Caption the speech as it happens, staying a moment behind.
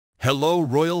Hello,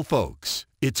 royal folks.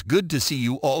 It's good to see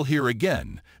you all here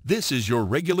again. This is your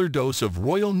regular dose of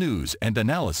royal news and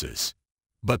analysis.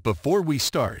 But before we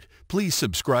start, please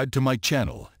subscribe to my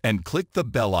channel and click the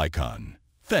bell icon.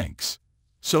 Thanks.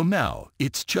 So now,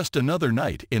 it's just another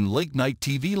night in late-night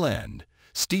TV land.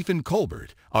 Stephen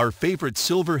Colbert, our favorite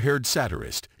silver-haired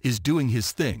satirist, is doing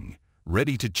his thing,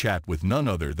 ready to chat with none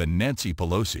other than Nancy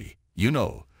Pelosi. You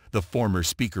know, the former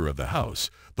Speaker of the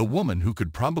House, the woman who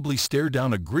could probably stare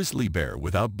down a grizzly bear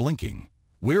without blinking.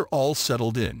 We're all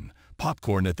settled in,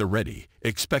 popcorn at the ready,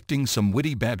 expecting some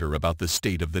witty banter about the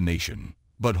state of the nation.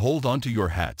 But hold on to your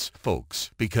hats,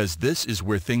 folks, because this is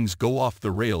where things go off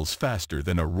the rails faster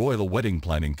than a royal wedding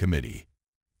planning committee.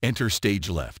 Enter stage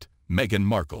left, Meghan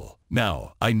Markle.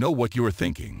 Now, I know what you're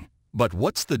thinking, but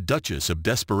what's the Duchess of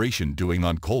Desperation doing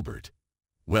on Colbert?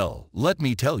 Well, let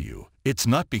me tell you, it's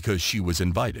not because she was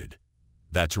invited.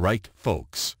 That's right,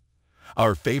 folks.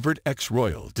 Our favorite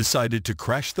ex-royal decided to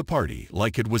crash the party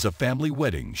like it was a family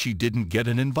wedding she didn't get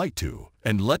an invite to.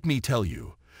 And let me tell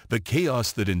you, the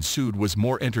chaos that ensued was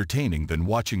more entertaining than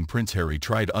watching Prince Harry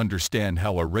try to understand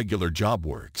how a regular job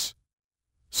works.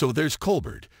 So there's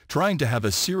Colbert, trying to have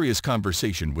a serious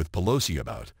conversation with Pelosi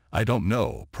about, I don't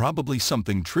know, probably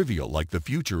something trivial like the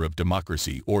future of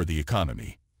democracy or the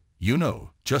economy. You know,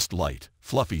 just light,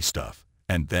 fluffy stuff.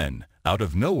 And then, out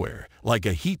of nowhere, like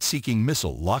a heat-seeking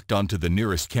missile locked onto the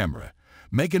nearest camera,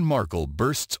 Meghan Markle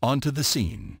bursts onto the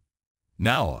scene.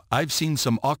 Now, I've seen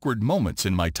some awkward moments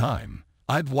in my time.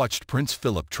 I've watched Prince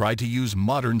Philip try to use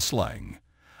modern slang.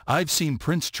 I've seen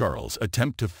Prince Charles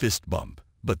attempt to fist bump.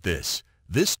 But this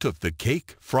took the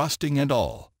cake, frosting and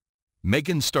all.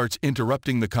 Meghan starts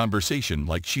interrupting the conversation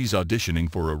like she's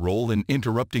auditioning for a role in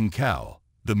Interrupting Cow,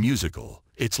 the musical.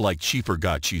 It's like she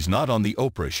forgot she's not on the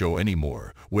Oprah show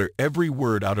anymore, where every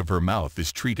word out of her mouth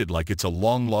is treated like it's a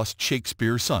long-lost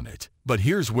Shakespeare sonnet. But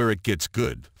here's where it gets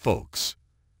good, folks.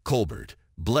 Colbert,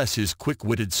 bless his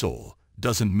quick-witted soul,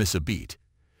 doesn't miss a beat.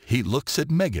 He looks at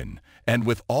Meghan, and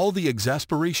with all the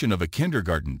exasperation of a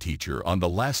kindergarten teacher on the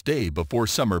last day before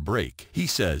summer break, he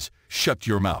says, "Shut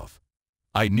your mouth."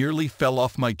 I nearly fell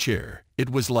off my chair. It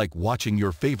was like watching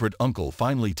your favorite uncle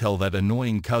finally tell that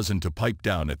annoying cousin to pipe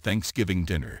down at Thanksgiving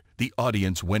dinner. The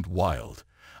audience went wild.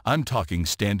 I'm talking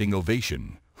standing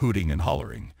ovation, hooting and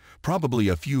hollering. Probably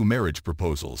a few marriage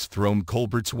proposals thrown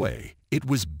Colbert's way. It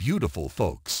was beautiful,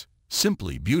 folks.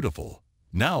 Simply beautiful.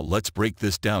 Now let's break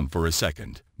this down for a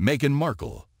second. Meghan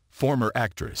Markle, former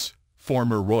actress,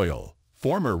 former royal,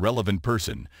 former relevant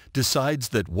person, decides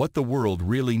that what the world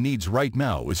really needs right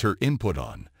now is her input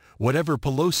on whatever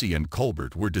Pelosi and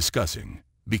Colbert were discussing.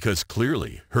 Because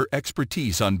clearly, her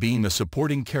expertise on being a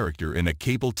supporting character in a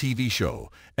cable TV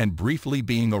show and briefly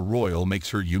being a royal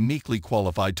makes her uniquely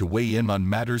qualified to weigh in on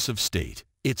matters of state.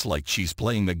 It's like she's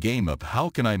playing a game of how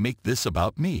can I make this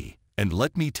about me? And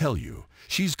let me tell you,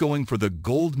 she's going for the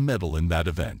gold medal in that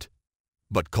event.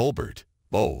 But Colbert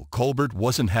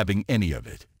wasn't having any of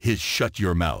it. His "shut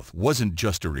your mouth" wasn't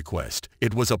just a request.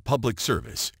 It was a public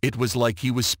service. It was like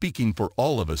he was speaking for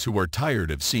all of us who are tired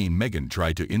of seeing Meghan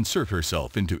try to insert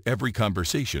herself into every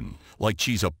conversation, like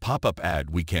she's a pop-up ad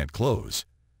we can't close.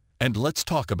 And let's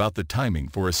talk about the timing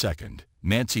for a second.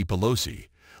 Nancy Pelosi,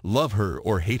 love her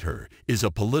or hate her, is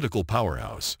a political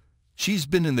powerhouse. She's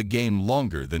been in the game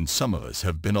longer than some of us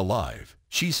have been alive.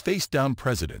 She's faced down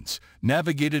presidents,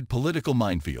 navigated political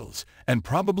minefields, and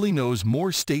probably knows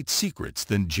more state secrets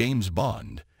than James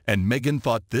Bond. And Meghan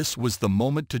thought this was the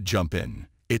moment to jump in.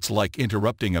 It's like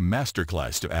interrupting a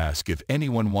masterclass to ask if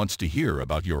anyone wants to hear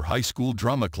about your high school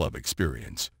drama club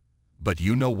experience. But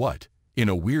you know what? In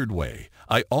a weird way,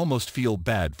 I almost feel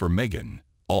bad for Meghan.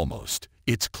 Almost.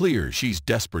 It's clear she's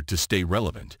desperate to stay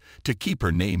relevant, to keep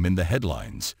her name in the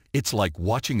headlines. It's like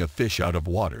watching a fish out of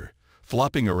water,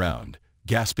 flopping around,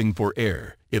 gasping for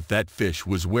air. If that fish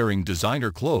was wearing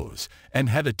designer clothes and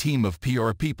had a team of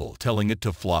PR people telling it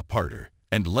to flop harder.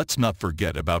 And let's not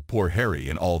forget about poor Harry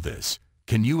in all this.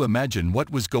 Can you imagine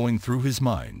what was going through his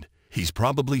mind? He's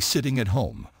probably sitting at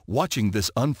home, watching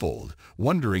this unfold,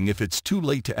 wondering if it's too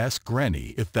late to ask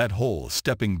Granny if that whole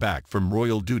stepping back from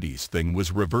royal duties thing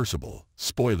was reversible.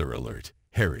 Spoiler alert,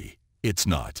 Harry, it's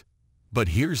not. But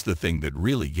here's the thing that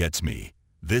really gets me.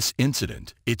 This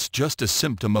incident, it's just a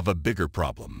symptom of a bigger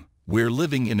problem. We're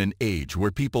living in an age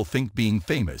where people think being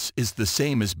famous is the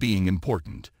same as being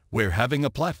important, where having a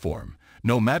platform,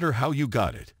 no matter how you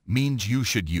got it, means you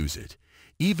should use it,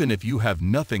 even if you have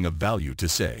nothing of value to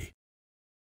say.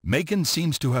 Meghan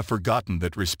seems to have forgotten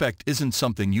that respect isn't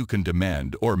something you can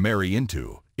demand or marry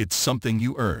into, it's something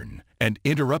you earn. And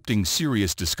interrupting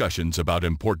serious discussions about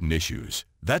important issues,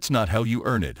 that's not how you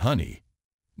earn it, honey.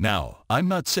 Now, I'm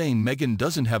not saying Meghan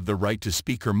doesn't have the right to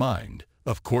speak her mind.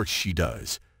 Of course she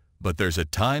does. But there's a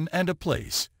time and a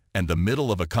place, and the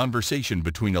middle of a conversation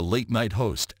between a late-night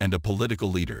host and a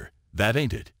political leader. That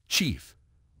ain't it, Chief.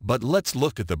 But let's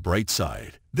look at the bright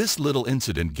side. This little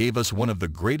incident gave us one of the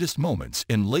greatest moments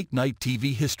in late-night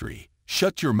TV history.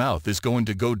 Shut Your Mouth is going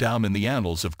to go down in the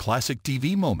annals of classic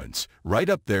TV moments, right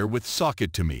up there with Sock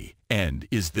It to Me and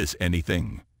Is This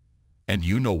Anything? And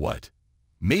you know what?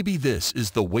 Maybe this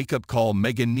is the wake-up call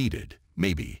Meghan needed.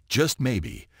 Maybe, just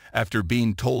maybe, after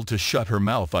being told to shut her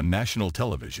mouth on national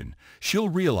television, she'll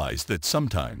realize that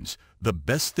sometimes the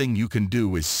best thing you can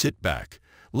do is sit back,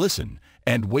 listen,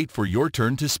 and wait for your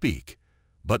turn to speak.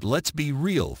 But let's be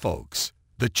real, folks.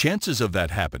 The chances of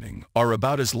that happening are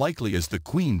about as likely as the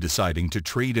Queen deciding to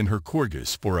trade in her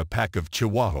corgis for a pack of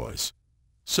chihuahuas.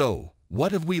 So,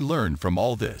 what have we learned from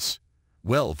all this?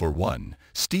 Well, for one,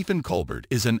 Stephen Colbert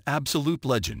is an absolute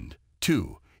legend.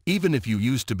 2. Even if you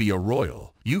used to be a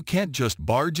royal, you can't just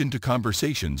barge into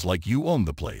conversations like you own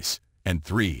the place. And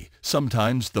 3.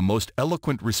 Sometimes the most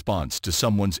eloquent response to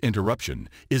someone's interruption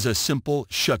is a simple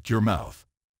shut your mouth.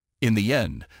 In the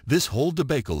end, this whole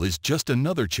debacle is just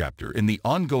another chapter in the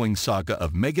ongoing saga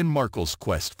of Meghan Markle's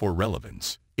quest for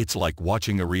relevance. It's like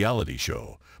watching a reality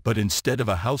show, but instead of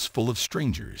a house full of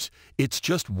strangers, it's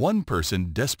just one person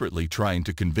desperately trying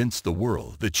to convince the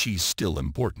world that she's still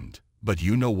important. But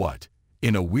you know what?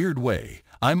 In a weird way,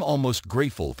 I'm almost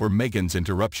grateful for Meghan's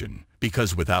interruption,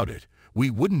 because without it, we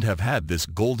wouldn't have had this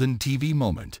golden TV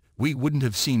moment. We wouldn't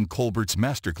have seen Colbert's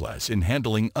masterclass in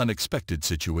handling unexpected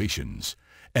situations.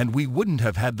 And we wouldn't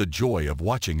have had the joy of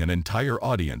watching an entire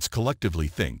audience collectively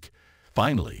think,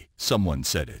 finally, someone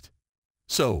said it.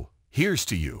 So, here's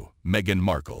to you, Meghan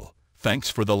Markle. Thanks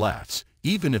for the laughs,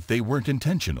 even if they weren't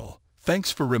intentional.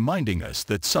 Thanks for reminding us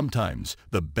that sometimes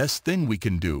the best thing we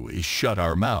can do is shut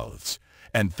our mouths.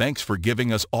 And thanks for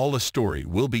giving us all a story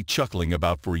we'll be chuckling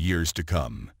about for years to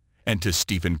come. And to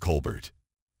Stephen Colbert.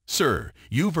 Sir,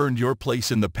 you've earned your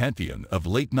place in the pantheon of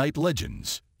late-night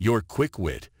legends. Your quick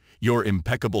wit, your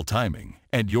impeccable timing,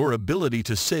 and your ability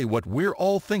to say what we're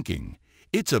all thinking.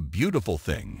 It's a beautiful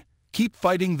thing. Keep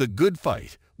fighting the good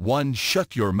fight, one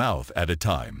shut your mouth at a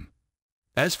time.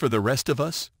 As for the rest of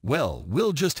us, well,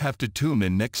 we'll just have to tune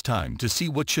in next time to see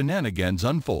what shenanigans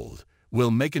unfold.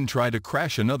 Will Meghan try to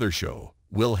crash another show?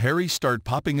 Will Harry start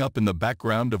popping up in the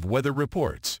background of weather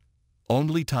reports?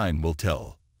 Only time will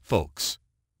tell, folks.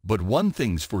 But one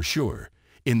thing's for sure,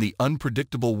 in the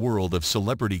unpredictable world of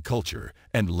celebrity culture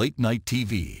and late-night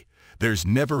TV, there's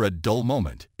never a dull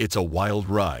moment. It's a wild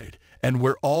ride, and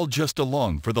we're all just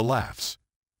along for the laughs.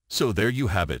 So there you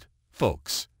have it,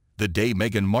 folks. The day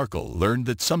Meghan Markle learned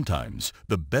that sometimes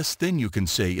the best thing you can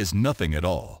say is nothing at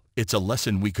all. It's a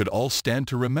lesson we could all stand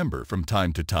to remember from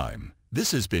time to time.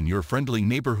 This has been your friendly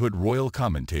neighborhood royal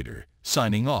commentator,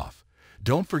 signing off.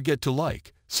 Don't forget to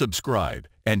like, subscribe,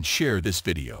 and share this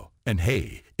video. And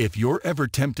hey, if you're ever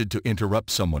tempted to interrupt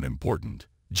someone important,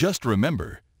 just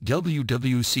remember,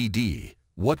 WWCD,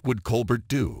 what would Colbert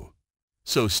do?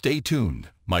 So stay tuned,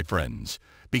 my friends,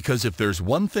 because if there's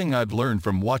one thing I've learned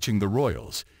from watching the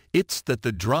royals, it's that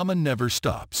the drama never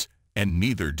stops, and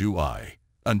neither do I.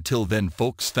 Until then,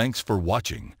 folks, thanks for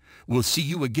watching. We'll see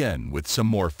you again with some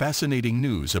more fascinating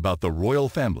news about the royal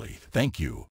family. Thank you.